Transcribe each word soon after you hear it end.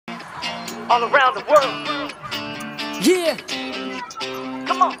all around the world. Yeah.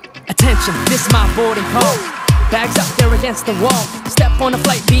 Come on. Attention, this my boarding call. Bags up there against the wall. Step on the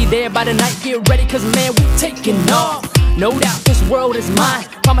flight, be there by the night. Get ready, cause man, we taking off. No doubt this world is mine.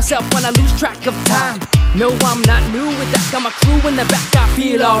 Find myself when I lose track of time. No, I'm not new with that. Got my crew in the back, I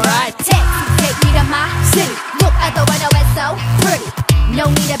feel alright. Take me to my city. Look at the window, it's so pretty. No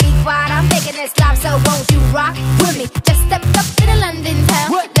need to be quiet, I'm making this live, so won't you rock with me? Just stepped up to the London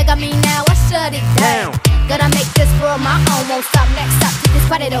town. What? Look at me now, I shut it down. Gonna make this world my own, won't stop, next stop to this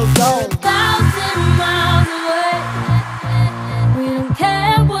party don't go. 1,000 miles away. We don't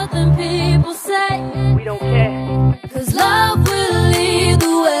care what the people say. We don't care. Cause love will lead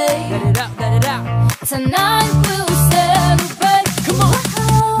the way. Let it out, let it out. Tonight we'll celebrate. Come on,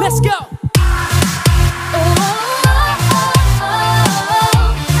 let's go.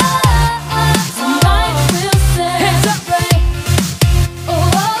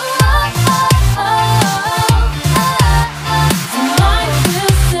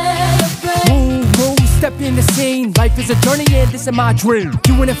 In the scene, life is a journey and this is my dream.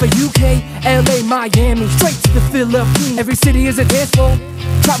 Doing it for UK, LA, Miami, straight to the Philippines. Every city is a dance floor,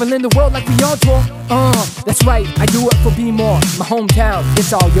 traveling the world like we on tour. That's right, I do it for Be More. My hometown,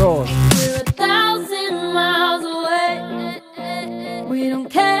 it's all yours. We're 1,000 miles away. We don't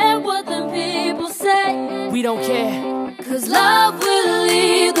care what the people say. We don't care, cause love will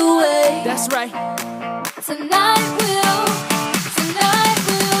lead the way. that's right. Tonight we'll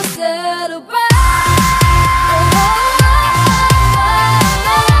celebrate.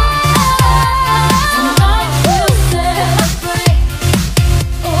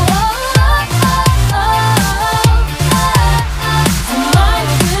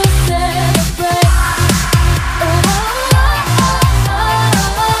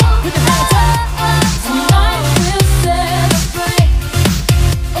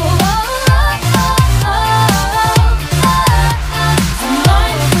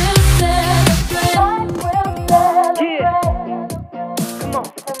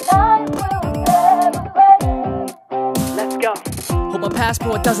 Hope my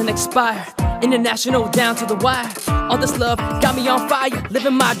passport doesn't expire. International down to the wire. All this love got me on fire.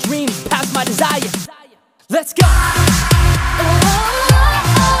 Living my dreams past my desire. Let's go.